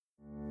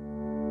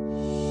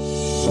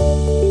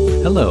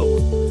Hello.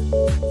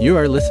 You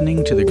are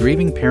listening to the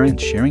Grieving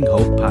Parents Sharing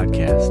Hope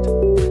podcast.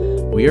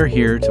 We are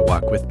here to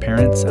walk with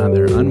parents on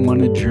their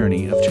unwanted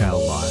journey of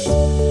child loss,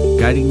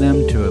 guiding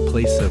them to a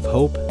place of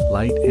hope,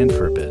 light, and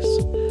purpose,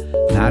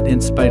 not in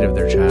spite of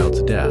their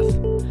child's death,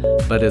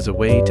 but as a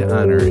way to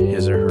honor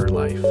his or her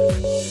life.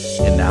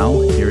 And now,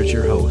 here is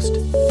your host,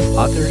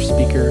 author,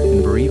 speaker,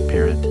 and bereaved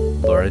parent,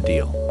 Laura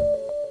Deal.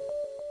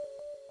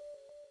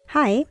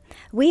 Hi,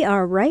 we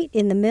are right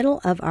in the middle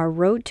of our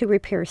Road to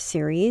Repair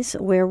series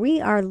where we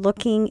are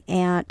looking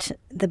at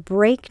the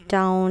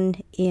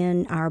breakdown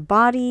in our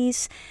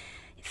bodies,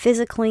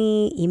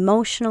 physically,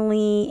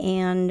 emotionally,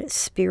 and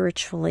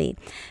spiritually.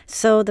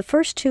 So the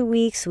first 2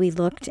 weeks we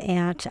looked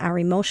at our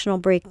emotional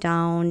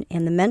breakdown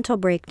and the mental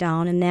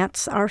breakdown, and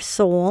that's our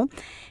soul.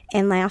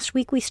 And last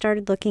week we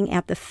started looking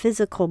at the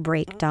physical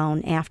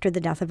breakdown after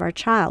the death of our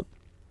child.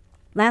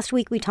 Last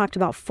week we talked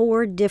about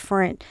 4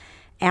 different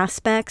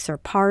aspects or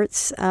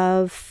parts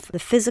of the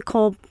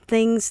physical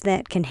things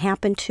that can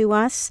happen to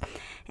us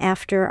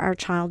after our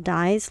child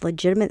dies,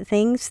 legitimate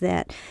things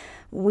that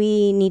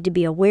we need to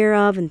be aware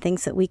of and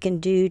things that we can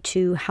do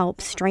to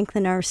help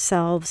strengthen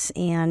ourselves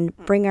and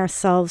bring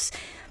ourselves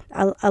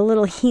a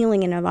little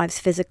healing in our lives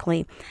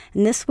physically.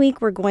 And this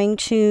week we're going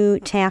to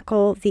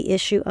tackle the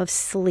issue of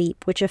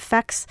sleep, which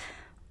affects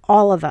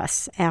all of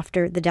us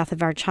after the death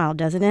of our child,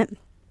 doesn't it?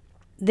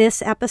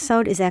 This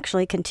episode is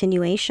actually a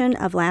continuation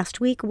of last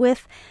week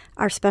with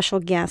our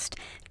special guest,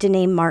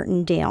 Danae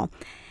Martindale.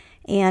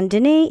 And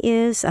Danae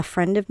is a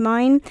friend of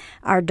mine.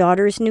 Our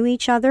daughters knew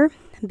each other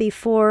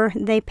before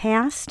they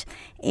passed,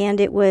 and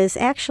it was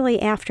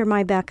actually after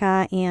my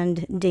Becca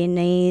and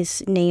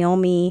Danae's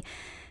Naomi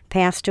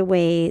passed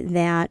away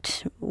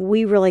that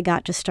we really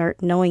got to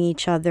start knowing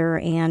each other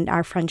and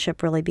our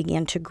friendship really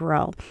began to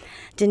grow.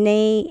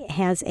 Danae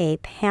has a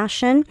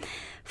passion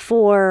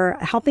for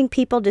helping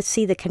people to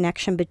see the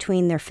connection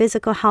between their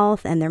physical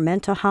health and their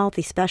mental health,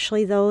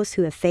 especially those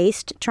who have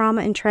faced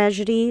trauma and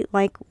tragedy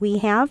like we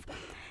have,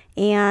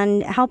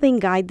 and helping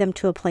guide them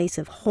to a place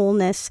of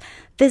wholeness,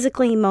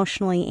 physically,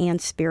 emotionally, and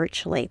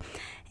spiritually.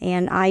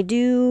 And I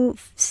do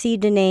see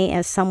Danae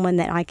as someone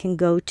that I can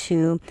go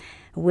to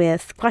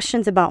with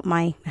questions about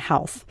my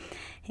health.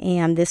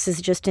 And this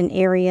is just an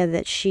area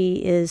that she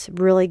is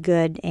really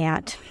good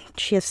at.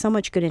 She has so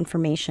much good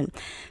information.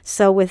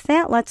 So with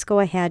that, let's go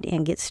ahead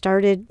and get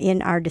started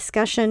in our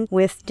discussion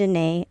with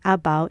Danae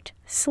about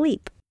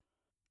sleep.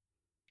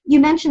 You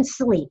mentioned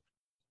sleep.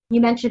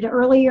 You mentioned it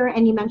earlier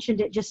and you mentioned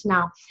it just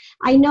now.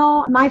 I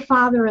know my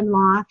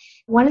father-in-law,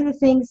 one of the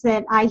things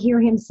that I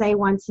hear him say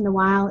once in a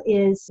while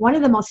is one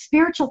of the most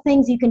spiritual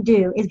things you can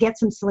do is get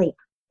some sleep.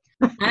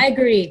 I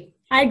agree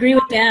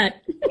with that.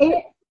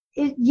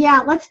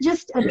 Yeah, let's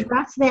just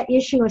address that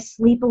issue of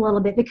sleep a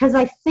little bit, because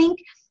I think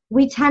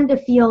we tend to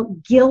feel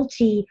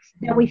guilty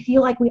that we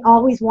feel like we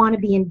always want to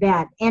be in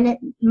bed. And it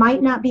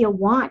might not be a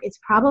want. It's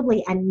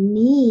probably a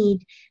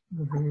need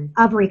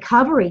of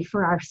recovery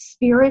for our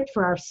spirit,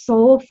 for our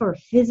soul, for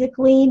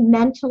physically,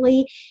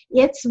 mentally.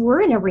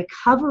 We're in a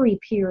recovery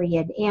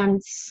period, and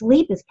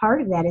sleep is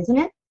part of that, isn't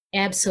it?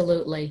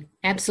 Absolutely.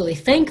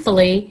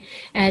 Thankfully,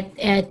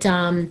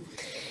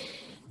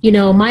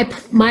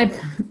 my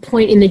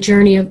point in the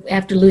journey of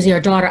after losing our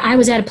daughter, I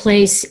was at a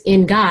place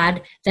in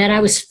God that I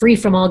was free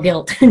from all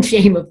guilt and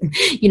shame,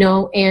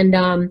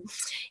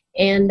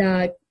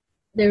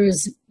 there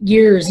was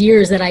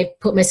years that I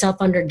put myself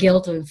under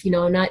guilt of,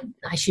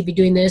 I should be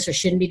doing this or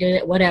shouldn't be doing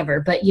it,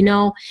 whatever. But,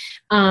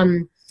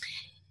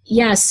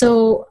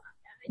 so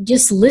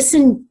just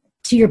listen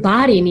to your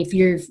body. And if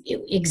you're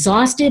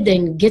exhausted,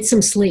 then get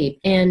some sleep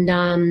and,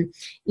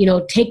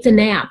 take the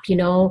nap,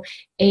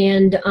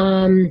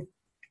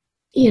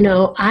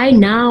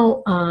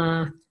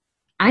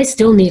 I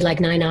still need like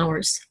 9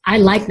 hours. I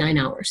like 9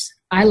 hours.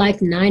 I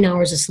like 9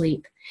 hours of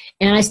sleep.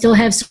 And I still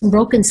have some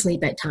broken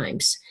sleep at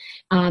times.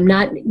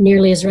 Not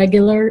nearly as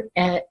regular,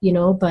 but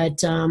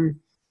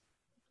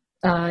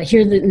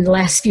here in the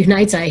last few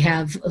nights I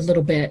have a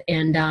little bit.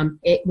 And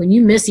when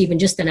you miss even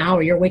just an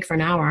hour, you're awake for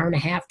an hour and a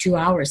half, 2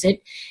 hours.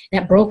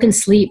 That broken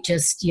sleep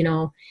just,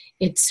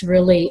 it's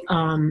really...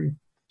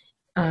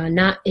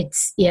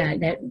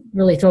 that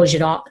really throws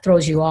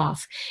you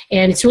off.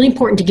 And it's really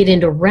important to get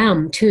into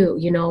REM too,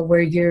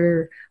 where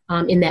you're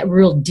in that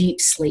real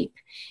deep sleep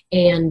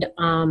and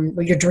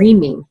where you're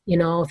dreaming.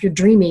 If you're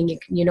dreaming,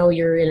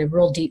 you're in a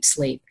real deep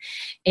sleep.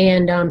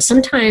 And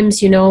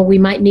sometimes, we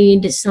might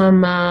need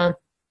some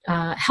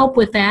help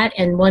with that.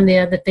 And one of the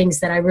other things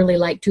that I really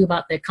like too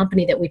about the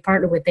company that we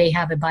partner with, they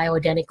have a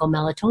bioidentical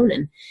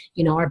melatonin.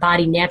 Our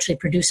body naturally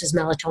produces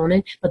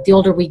melatonin, but the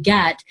older we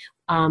get,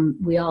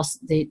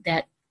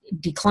 that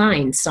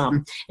declines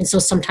some. And so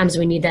sometimes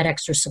we need that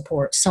extra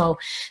support. So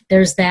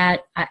there's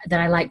that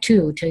I like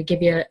too, to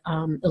give you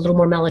a little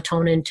more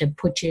melatonin to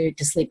put you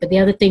to sleep. But the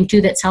other thing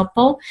too that's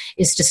helpful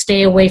is to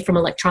stay away from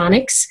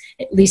electronics,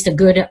 at least a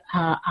good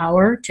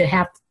hour, to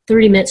have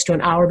 30 minutes to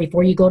an hour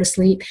before you go to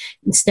sleep.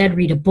 Instead,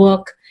 read a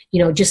book,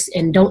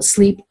 and don't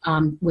sleep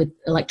with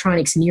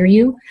electronics near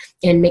you,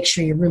 and make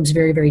sure your room's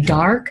very, very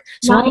dark.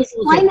 So now,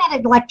 explain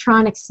that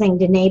electronics thing,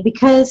 Danae,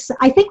 because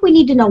I think we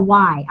need to know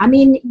why. I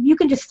mean, you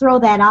can just throw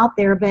that out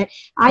there, but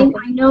I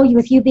know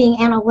with you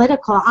being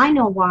analytical, I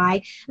know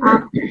why.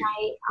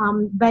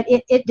 But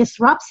it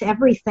disrupts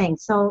everything.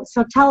 So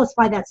tell us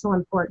why that's so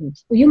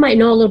important. Well, you might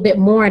know a little bit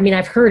more. I mean,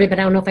 I've heard it, but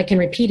I don't know if I can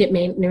repeat it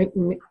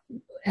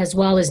as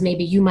well as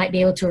maybe you might be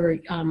able to, or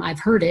I've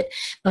heard it,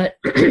 but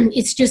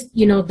it's just,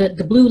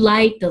 the blue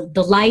light,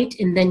 the light,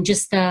 and then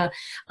just the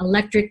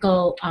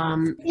electrical.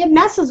 It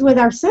messes with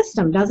our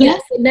system, doesn't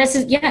it?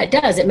 It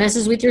does. It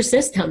messes with your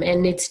system,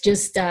 and it's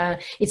just,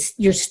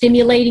 you're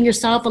stimulating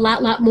yourself a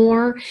lot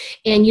more,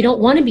 and you don't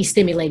want to be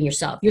stimulating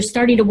yourself. You're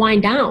starting to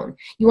wind down.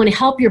 You want to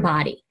help your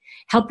body.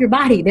 Help your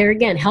body. There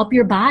again, help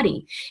your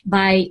body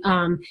by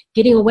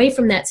getting away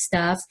from that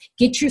stuff.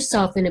 Get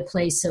yourself in a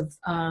place of,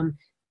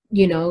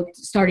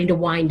 starting to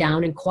wind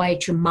down and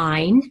quiet your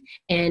mind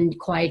and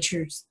quiet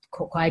your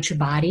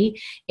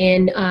body,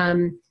 and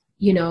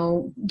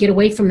get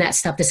away from that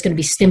stuff that's going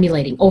to be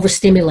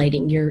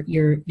overstimulating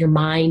your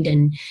mind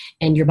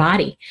and your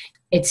body.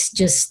 It's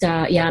just,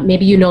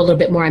 maybe you know a little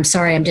bit more. I'm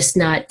sorry. It's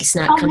not.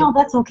 Oh, no,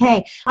 that's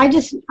okay. I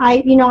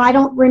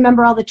don't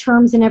remember all the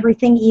terms and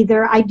everything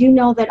either. I do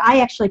know that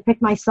I actually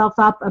picked myself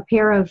up a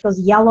pair of those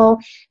yellow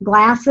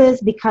glasses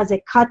because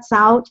it cuts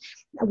out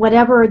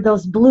whatever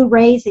those blue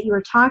rays that you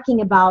were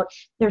talking about.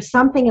 There's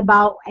something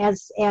about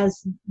as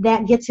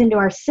that gets into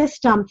our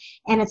system,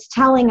 and it's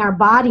telling our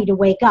body to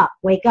wake up,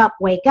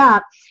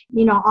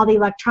 all the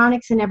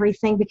electronics and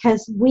everything,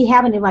 because we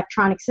have an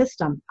electronic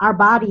system. Our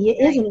body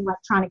is an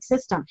electronic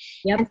system.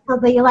 Yep. And so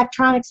the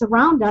electronics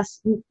around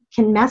us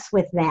can mess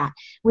with that.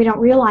 We don't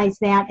realize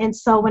that. And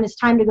so when it's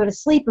time to go to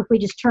sleep, if we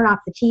just turn off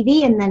the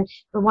TV and then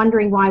we're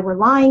wondering why we're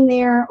lying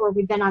there, or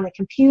we've been on the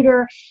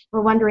computer,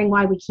 we're wondering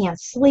why we can't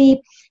sleep,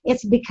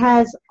 it's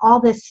because all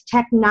this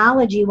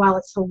technology, while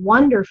it's so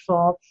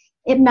wonderful,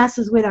 it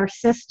messes with our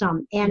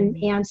system.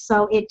 And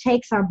so it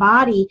takes our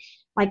body,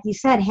 like you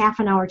said, half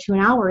an hour to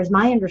an hour is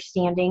my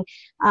understanding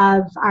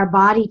of our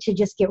body, to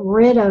just get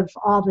rid of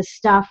all the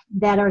stuff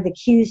that are the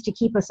cues to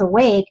keep us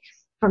awake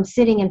from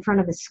sitting in front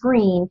of a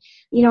screen.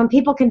 And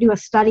people can do a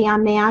study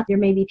on that. There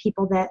may be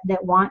people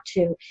that want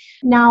to.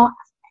 Now,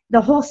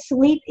 the whole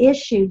sleep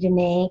issue,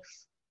 Danae,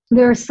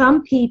 there are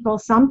some people,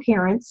 some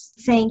parents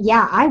saying,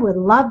 yeah, I would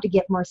love to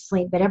get more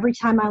sleep, but every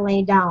time I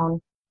lay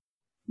down,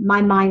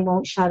 my mind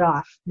won't shut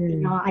off.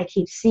 I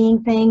keep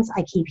seeing things,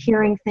 I keep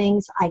hearing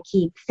things, I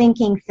keep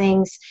thinking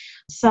things.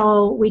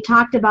 So we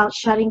talked about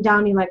shutting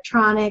down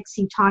electronics.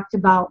 You talked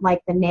about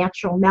like the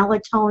natural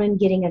melatonin,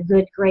 getting a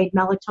good grade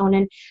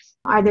melatonin.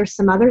 Are there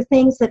some other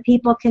things that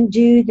people can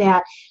do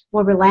that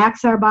will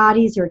relax our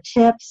bodies, or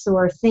tips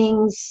or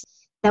things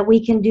that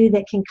we can do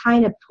that can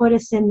kind of put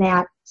us in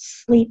that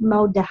sleep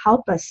mode to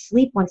help us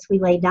sleep once we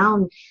lay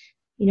down,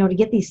 to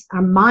get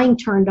our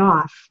mind turned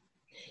off?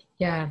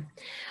 Yeah.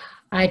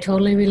 I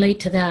totally relate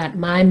to that.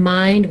 My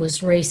mind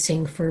was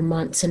racing for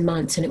months and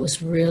months, and it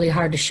was really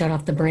hard to shut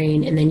off the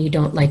brain. And then you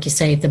don't, like you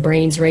say, if the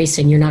brain's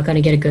racing, you're not going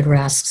to get a good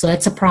rest. So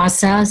that's a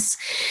process.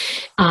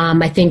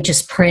 I think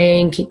just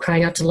praying, keep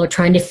crying out to the Lord,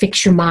 trying to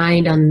fix your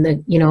mind on the,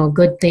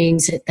 good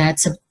things.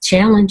 That's a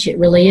challenge. It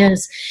really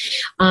is.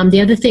 The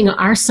other thing,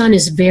 our son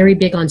is very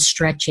big on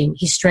stretching.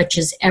 He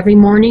stretches every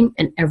morning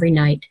and every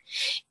night.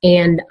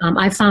 And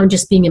I found,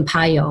 just being in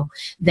PIO,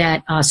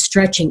 that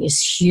stretching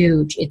is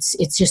huge. It's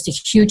just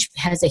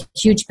has a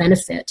huge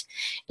benefit.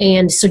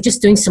 And so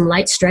just doing some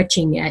light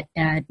stretching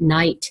at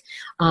night,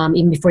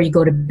 even before you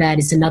go to bed,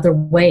 is another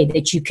way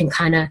that you can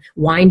kind of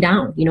wind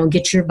down,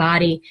 get your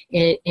body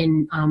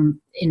in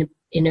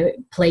a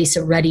place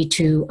ready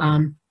to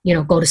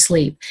go to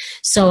sleep.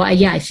 So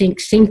I think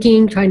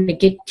thinking, trying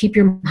to keep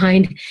your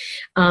mind,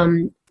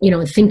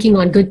 thinking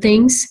on good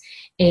things,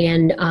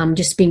 and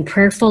just being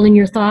prayerful in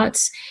your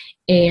thoughts,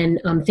 and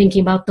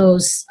thinking about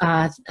those,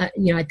 I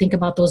think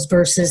about those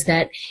verses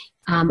that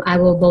I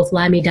will both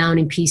lie me down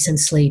in peace and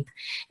sleep.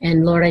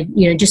 And Lord,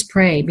 just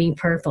pray, being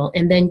prayerful.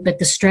 And then, but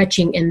the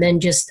stretching, and then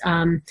just,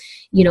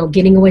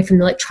 getting away from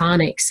the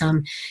electronics,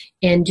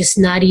 and just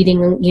not eating,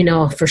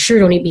 for sure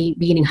don't be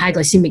eating high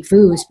glycemic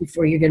foods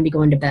before you're going to be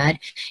going to bed.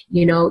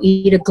 Eat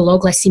a low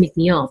glycemic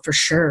meal for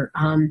sure.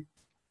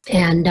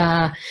 And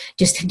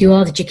just do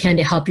all that you can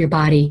to help your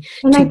body.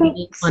 And I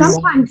think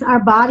sometimes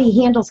our body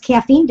handles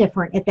caffeine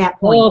different at that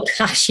point. Oh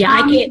gosh,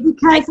 yeah.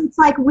 Because it's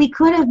like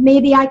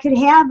maybe I could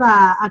have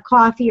a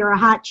coffee or a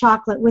hot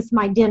chocolate with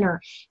my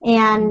dinner,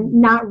 and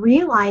not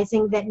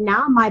realizing that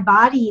now my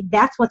body,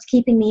 that's what's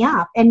keeping me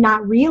up, and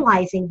not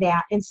realizing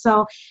that. And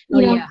so,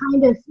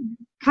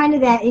 kind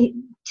of that,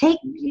 take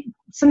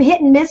some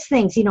hit and miss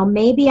things.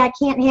 Maybe I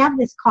can't have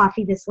this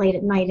coffee this late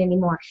at night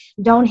anymore.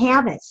 Don't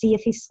have it. See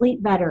if you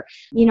sleep better.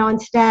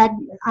 Instead,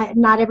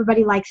 not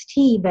everybody likes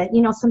tea, but,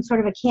 some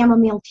sort of a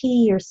chamomile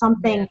tea or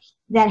something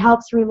that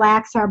helps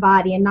relax our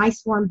body. A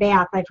nice warm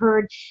bath. I've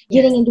heard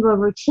getting into a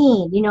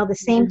routine, the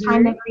same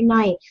time every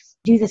night.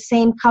 do the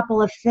same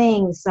couple of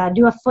things,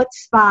 do a foot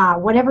spa,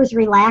 whatever's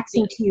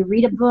relaxing to you,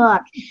 read a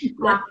book,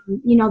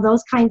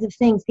 those kinds of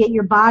things. Get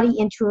your body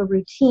into a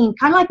routine,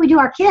 kind of like we do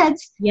our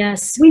kids.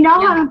 Yes. We know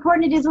how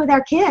important it is with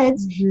our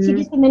kids to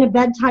get them in a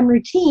bedtime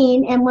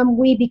routine. And when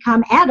we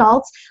become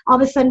adults, all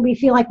of a sudden we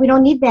feel like we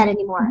don't need that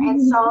anymore.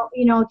 And so,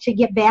 to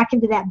get back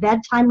into that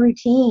bedtime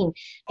routine.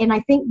 And I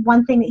think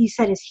one thing that you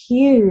said is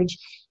huge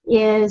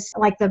is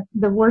like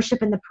the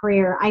worship and the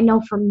prayer. I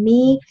know for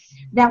me,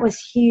 that was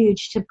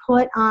huge, to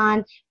put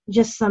on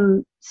just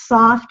some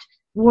soft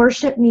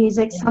worship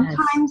music. Yes.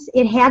 Sometimes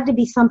it had to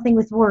be something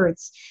with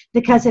words,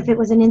 because if it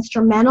was an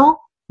instrumental,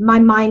 my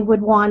mind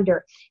would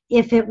wander.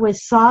 If it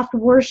was soft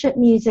worship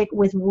music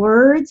with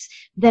words,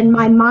 then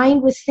my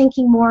mind was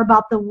thinking more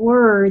about the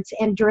words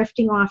and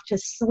drifting off to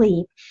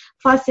sleep.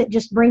 Plus, it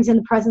just brings in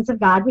the presence of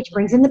God, which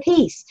brings in the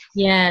peace.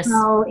 Yes.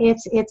 So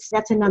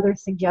that's another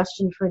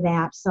suggestion for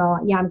that. So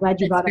yeah, I'm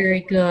glad you brought it.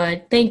 Very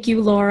good. Thank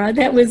you, Laura.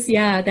 That was.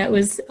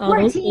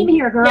 We're a team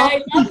here, girl. Yeah,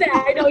 I love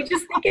that. I know.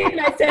 Just thinking,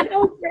 I said,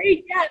 "Oh,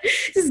 great! Yeah,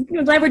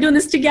 I'm glad we're doing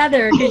this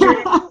together."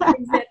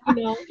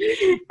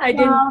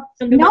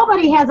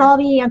 Nobody has all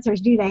the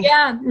answers, do they?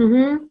 Yeah.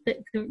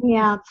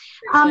 Yeah.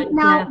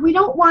 Now, we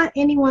don't want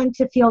anyone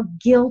to feel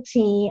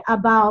guilty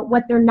about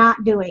what they're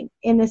not doing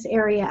in this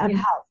area of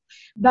health.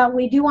 But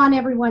we do want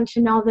everyone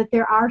to know that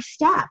there are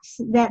steps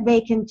that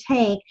they can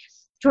take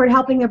toward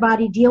helping their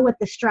body deal with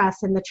the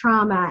stress and the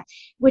trauma,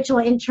 which will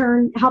in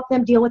turn help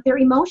them deal with their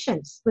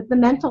emotions, with the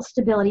mental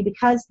stability,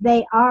 because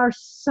they are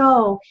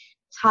so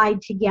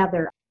tied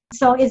together.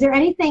 So is there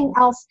anything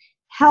else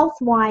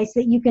health-wise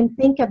that you can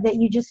think of that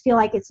you just feel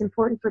like it's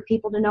important for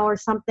people to know, or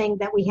something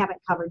that we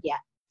haven't covered yet?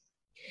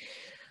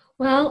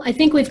 Well, I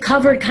think we've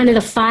covered kind of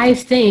the 5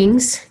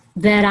 things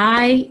that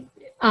I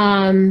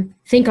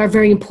think are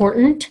very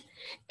important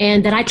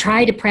and that I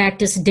try to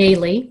practice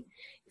daily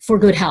for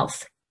good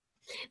health.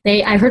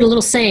 I heard a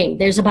little saying,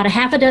 there's about a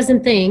half a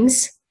dozen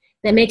things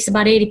that makes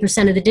about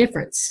 80% of the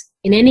difference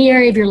in any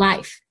area of your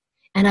life.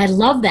 And I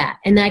love that.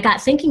 And I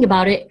got thinking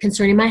about it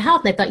concerning my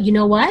health. And I thought, you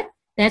know what?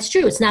 That's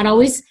true. It's not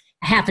always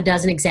a half a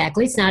dozen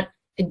exactly. It's not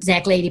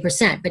exactly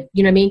 80%, but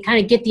you know what I mean?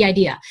 Kind of get the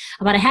idea.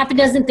 About a half a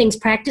dozen things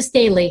practiced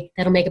daily,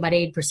 that'll make about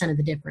 80% of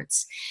the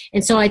difference.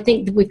 And so I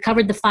think that we've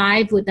covered the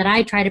 5 that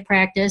I try to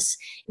practice,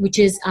 which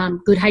is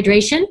good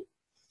hydration,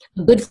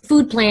 a good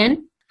food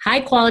plan,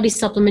 high quality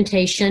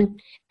supplementation,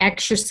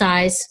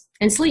 exercise,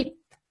 and sleep.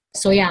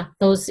 So yeah,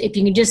 those, if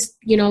you can just,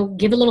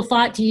 give a little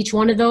thought to each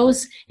one of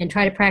those and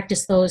try to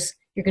practice those,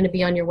 you're going to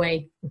be on your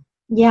way.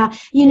 Yeah.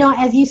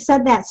 As you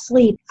said that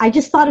sleep, I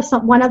just thought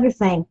of one other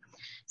thing.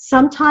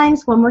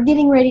 Sometimes when we're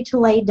getting ready to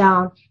lay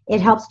down,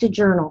 it helps to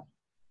journal.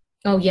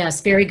 Oh,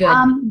 yes. Very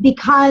good.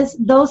 Because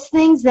those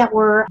things that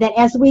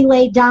as we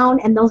lay down,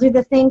 and those are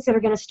the things that are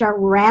going to start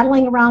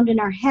rattling around in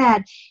our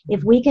head,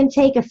 if we can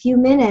take a few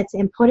minutes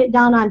and put it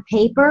down on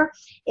paper,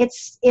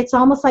 it's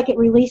almost like it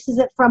releases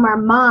it from our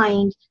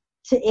mind.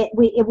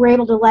 We're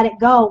able to let it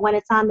go when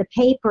it's on the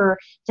paper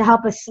to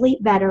help us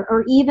sleep better.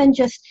 Or even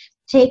just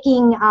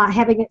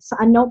having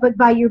a notebook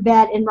by your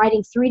bed and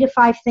writing 3 to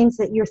 5 things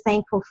that you're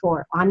thankful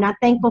for. I'm not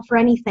thankful for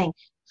anything.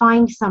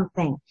 Find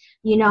something.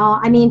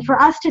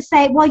 For us to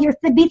say, well,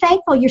 be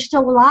thankful you're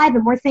still alive,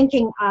 and we're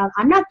thinking,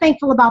 I'm not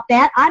thankful about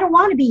that. I don't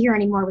want to be here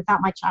anymore without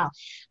my child.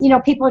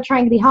 People are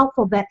trying to be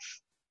helpful, but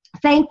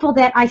thankful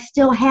that I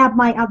still have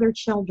my other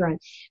children.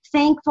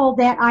 Thankful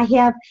that I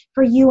have,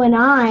 for you and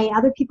I,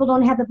 other people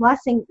don't have the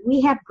blessing. We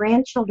have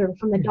grandchildren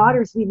from the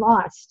daughters we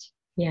lost.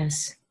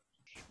 Yes.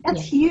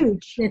 That's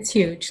huge. It's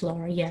huge,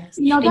 Laura, yes.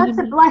 That's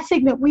a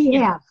blessing that we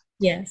have.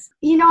 Yes.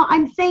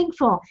 I'm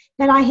thankful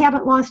that I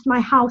haven't lost my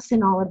house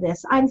in all of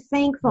this. I'm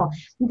thankful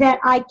that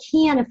I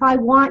can, if I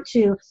want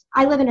to.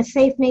 I live in a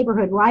safe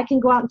neighborhood where I can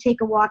go out and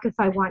take a walk if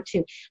I want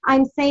to.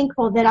 I'm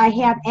thankful that I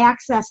have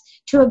access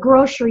to a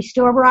grocery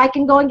store where I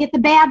can go and get the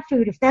bad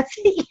food if that's,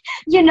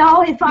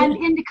 if I'm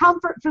into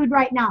comfort food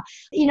right now.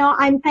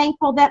 I'm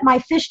thankful that my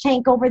fish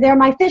tank over there,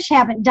 my fish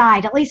haven't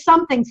died. At least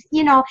something's,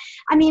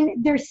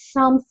 there's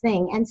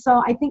something. And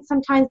so I think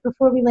sometimes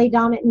before we lay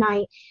down at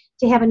night,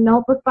 to have a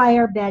notebook by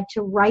our bed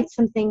to write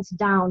some things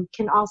down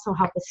can also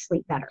help us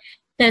sleep better.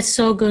 That's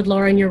so good,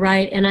 Laura, and you're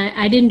right. And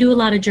I didn't do a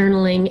lot of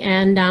journaling,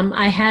 and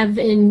I have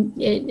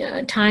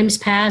in times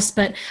past,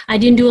 but I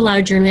didn't do a lot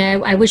of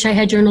journaling. I wish I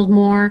had journaled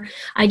more.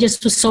 I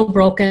just was so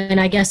broken.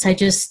 I guess I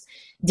just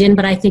didn't,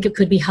 but I think it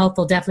could be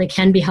helpful, definitely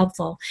can be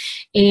helpful.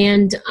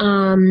 And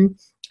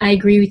I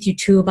agree with you,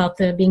 too, about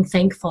the being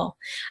thankful.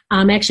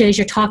 Actually, as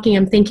you're talking,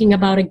 I'm thinking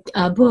about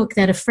a book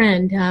that a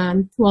friend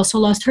who also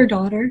lost her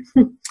daughter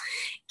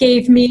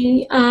gave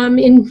me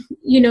in,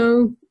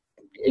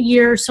 a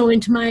year or so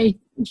into my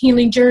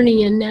healing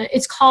journey. And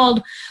it's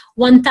called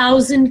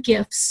 1,000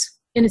 Gifts,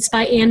 and it's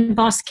by Ann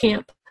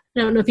Voskamp.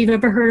 I don't know if you've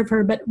ever heard of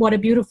her, but what a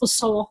beautiful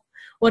soul.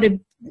 What a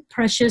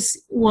precious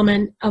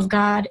woman of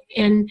God.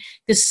 And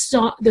this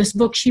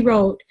book she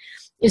wrote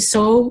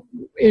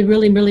it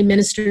really, really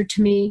ministered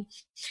to me.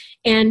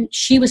 And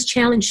she was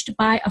challenged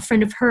by a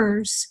friend of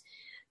hers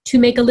to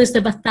make a list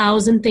of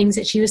 1,000 things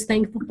that she was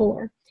thankful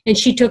for. And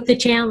she took the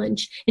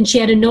challenge, and she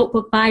had a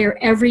notebook by her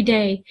every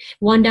day,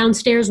 one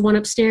downstairs, one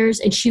upstairs.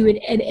 And she would,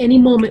 at any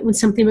moment when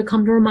something would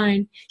come to her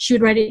mind, she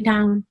would write it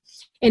down.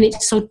 And it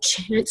so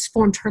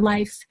transformed her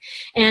life.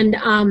 And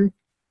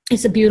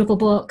it's a beautiful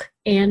book.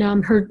 And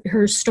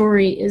her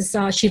story is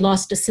she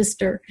lost a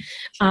sister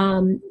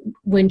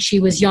when she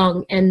was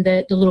young, and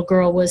the little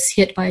girl was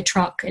hit by a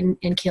truck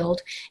and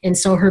killed. And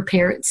so her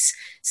parents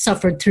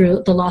suffered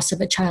through the loss of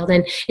a child.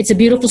 And it's a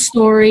beautiful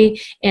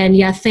story. And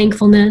yeah,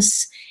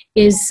 thankfulness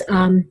is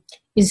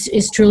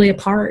truly a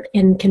part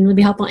and can really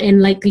be helpful.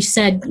 And like you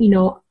said,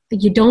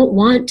 you don't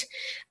want.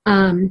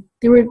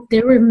 There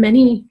were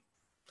many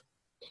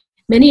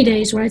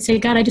days where I'd say,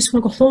 God, I just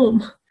want to go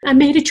home. I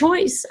made a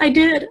choice. I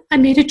did. I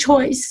made a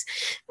choice.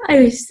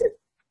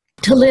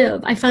 To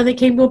live. I finally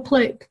came to a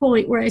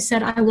point where I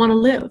said, I want to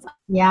live.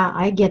 Yeah,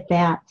 I get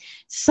that.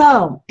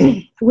 So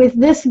with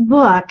this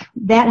book,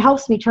 that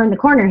helps me turn the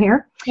corner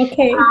here.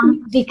 Okay.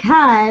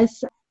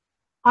 Because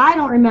I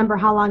don't remember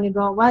how long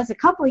ago it was, a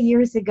couple of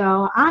years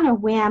ago, on a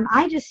whim,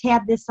 I just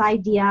had this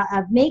idea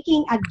of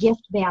making a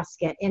gift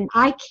basket, and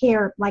I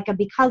care, like a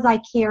Because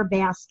I Care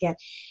basket.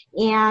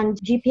 And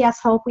GPS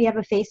Hope, we have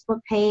a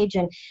Facebook page,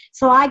 and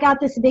so I got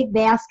this big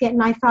basket,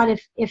 and I thought,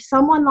 if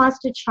someone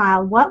lost a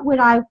child, what would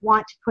I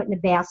want to put in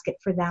a basket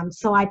for them?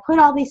 So I put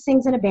all these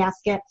things in a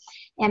basket,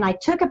 and I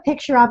took a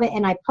picture of it,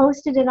 and I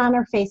posted it on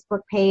our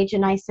Facebook page,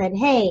 and I said,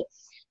 hey,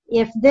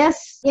 if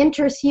this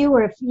interests you,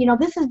 or if,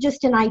 this is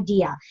just an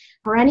idea.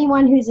 For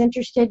anyone who's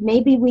interested,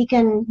 maybe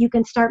you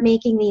can start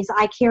making these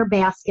I Care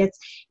baskets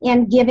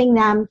and giving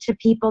them to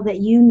people that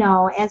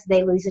as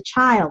they lose a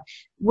child.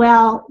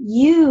 Well,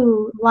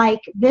 you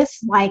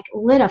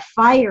lit a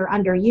fire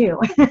under you.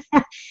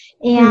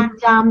 And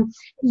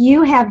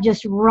you have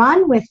just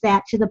run with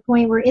that to the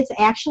point where it's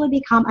actually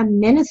become a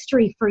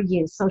ministry for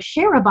you. So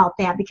share about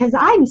that, because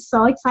I'm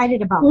so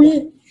excited about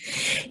it.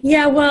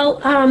 Yeah, well,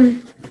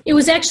 it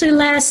was actually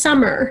last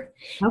summer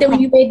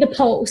that you made the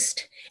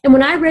post. And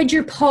when I read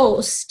your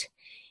post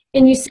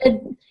and you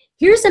said,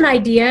 here's an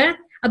idea,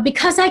 a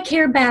Because I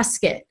Care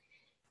basket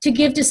to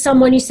give to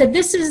someone, you said,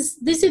 these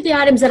are the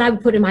items that I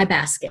would put in my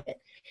basket.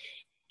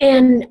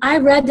 And I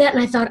read that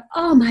and I thought,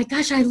 oh my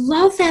gosh, I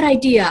love that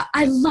idea.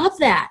 I love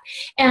that.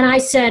 And I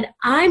said,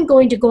 I'm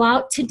going to go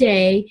out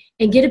today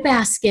and get a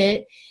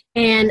basket,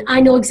 and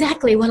I know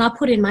exactly what I'll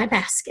put in my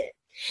basket.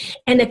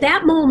 And at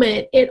that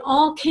moment, it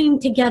all came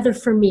together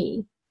for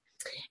me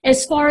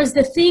as far as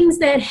the things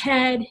that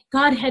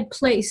God had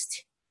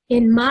placed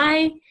in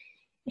my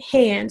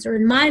hands or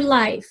in my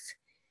life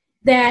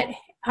that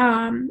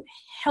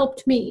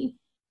helped me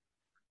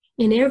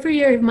in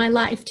every area of my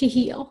life to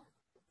heal.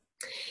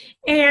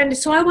 And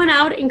so I went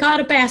out and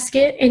got a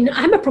basket, and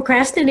I'm a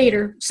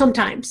procrastinator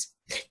sometimes,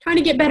 trying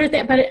to get better at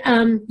that. But,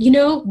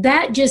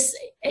 that just,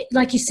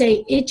 like you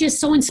say, it just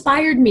so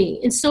inspired me.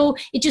 And so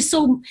it just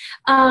so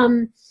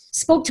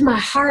spoke to my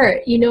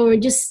heart, and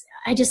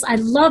I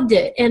loved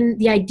it. And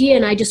the idea,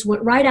 and I just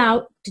went right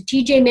out to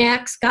TJ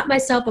Maxx, got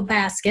myself a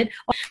basket.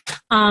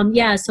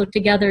 So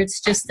together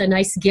it's just a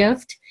nice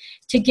gift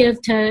to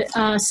give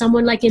to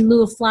someone, like in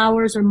lieu of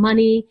flowers or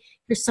money.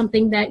 There's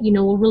something that,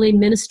 will really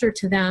minister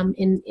to them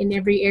in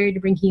every area to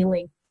bring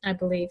healing, I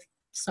believe.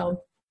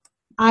 So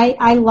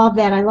I love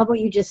that. I love what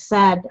you just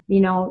said.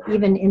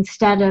 Even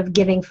instead of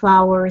giving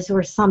flowers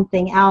or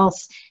something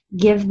else,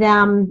 give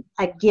them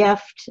a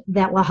gift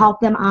that will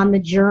help them on the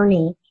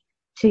journey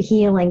to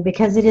healing,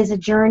 because it is a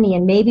journey,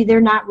 and maybe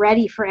they're not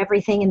ready for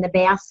everything in the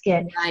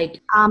basket. Right.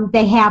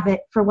 They have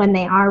it for when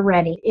they are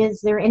ready.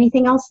 Is there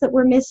anything else that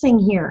we're missing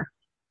here?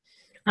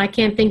 I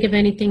can't think of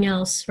anything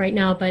else right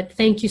now, but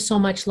thank you so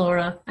much,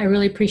 Laura. I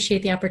really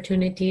appreciate the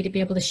opportunity to be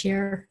able to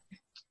share.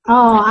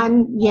 Oh,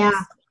 and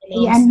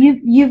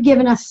you've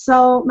given us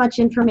so much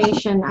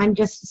information. I'm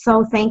just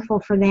so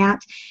thankful for that,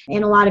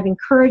 and a lot of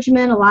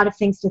encouragement, a lot of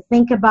things to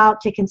think about,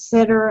 to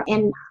consider.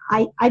 And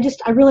I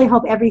really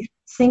hope every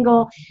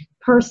single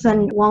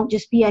person won't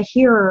just be a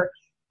hearer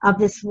of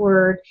this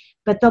word,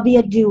 but they'll be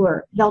a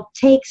doer. They'll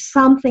take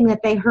something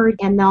that they heard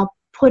and they'll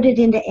put it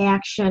into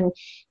action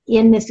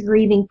in this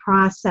grieving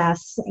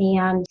process,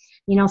 and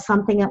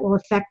something that will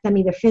affect them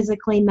either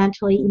physically,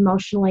 mentally,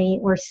 emotionally,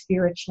 or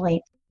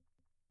spiritually.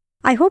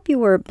 I hope you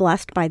were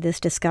blessed by this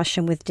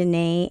discussion with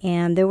Danae,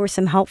 and there were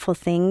some helpful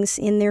things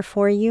in there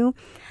for you.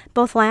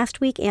 Both last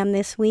week and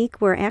this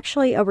week were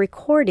actually a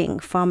recording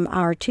from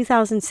our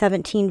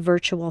 2017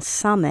 Virtual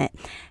Summit,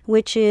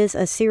 which is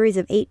a series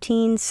of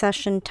 18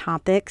 session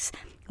topics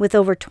with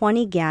over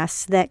 20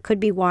 guests that could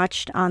be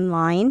watched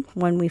online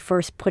when we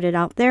first put it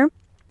out there.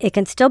 It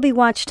can still be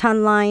watched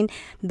online,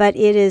 but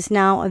it is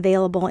now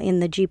available in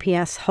the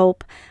GPS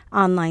Hope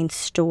online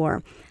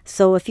store.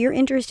 So if you're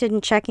interested in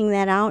checking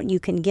that out, you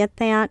can get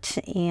that,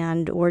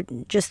 or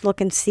just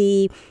look and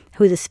see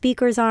who the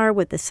speakers are,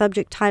 what the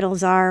subject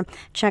titles are.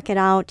 Check it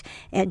out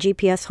at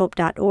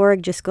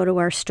gpshope.org. Just go to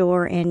our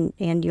store and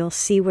you'll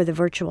see where the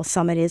virtual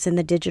summit is and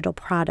the digital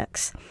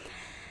products.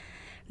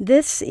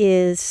 This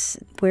is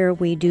where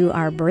we do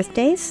our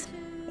birthdays,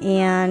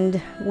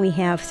 and we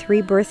have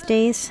 3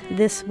 birthdays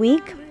this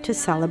week to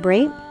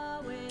celebrate.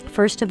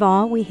 First of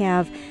all, we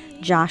have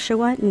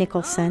Joshua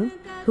Nicholson,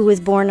 who was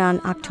born on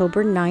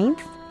October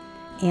 9th,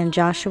 and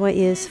Joshua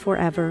is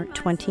forever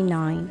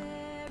 29.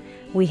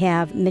 We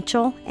have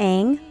Mitchell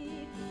Ang,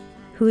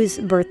 whose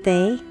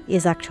birthday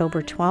is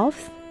October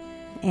 12th,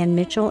 and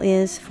Mitchell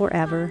is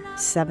forever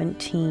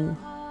 17.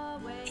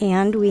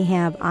 And we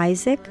have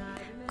Isaac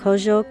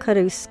Kojo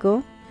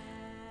Karusko,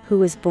 who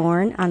was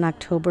born on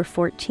October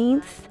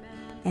 14th,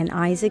 and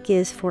Isaac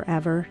is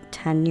forever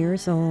 10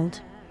 years old.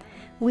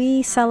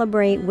 We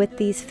celebrate with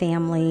these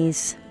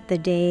families the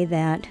day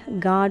that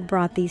God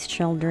brought these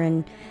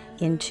children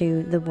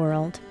into the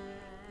world.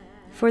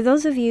 For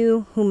those of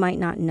you who might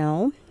not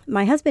know,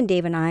 my husband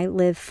Dave and I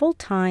live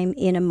full-time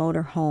in a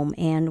motorhome,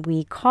 and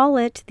we call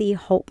it the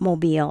Hope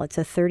Mobile. It's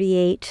a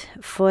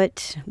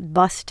 38-foot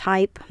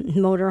bus-type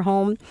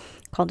motorhome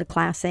called a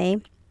Class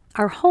A.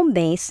 Our home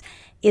base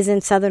is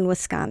in southern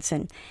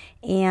Wisconsin,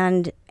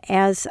 and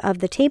as of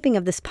the taping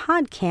of this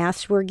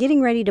podcast, we're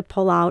getting ready to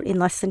pull out in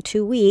less than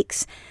 2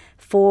 weeks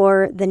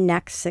for the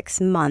next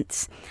 6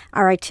 months.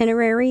 Our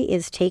itinerary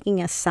is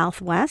taking us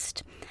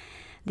southwest.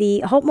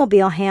 The Hope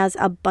Mobile has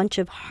a bunch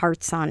of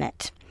hearts on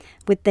it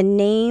with the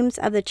names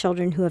of the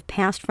children who have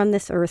passed from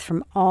this earth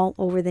from all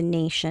over the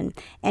nation.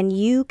 And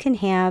you can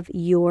have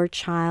your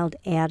child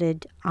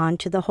added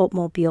onto the Hope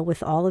Mobile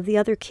with all of the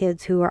other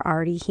kids who are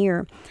already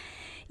here.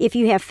 If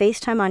you have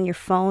FaceTime on your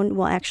phone,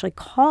 we'll actually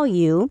call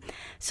you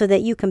so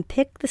that you can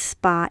pick the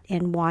spot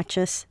and watch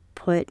us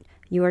put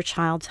your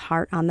child's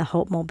heart on the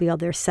Hope Mobile.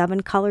 There's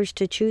 7 colors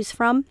to choose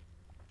from.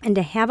 And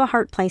to have a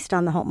heart placed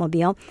on the Hope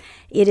Mobile,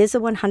 it is a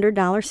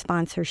 $100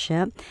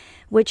 sponsorship,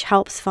 which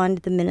helps fund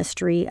the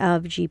ministry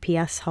of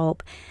GPS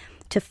Hope.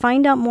 To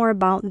find out more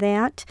about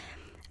that,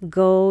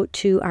 go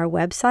to our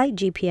website,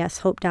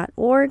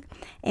 gpshope.org,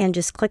 and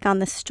just click on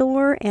the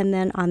store and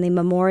then on the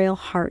Memorial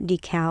Heart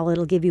decal.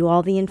 It'll give you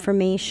all the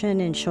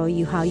information and show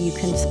you how you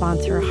can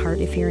sponsor a heart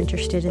if you're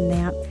interested in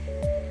that.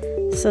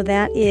 So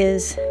that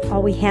is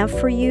all we have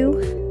for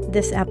you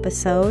this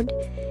episode,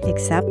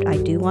 except I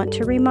do want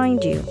to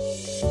remind you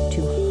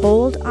to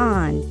hold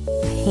on.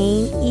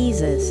 Pain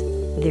eases.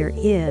 There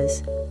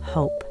is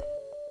hope.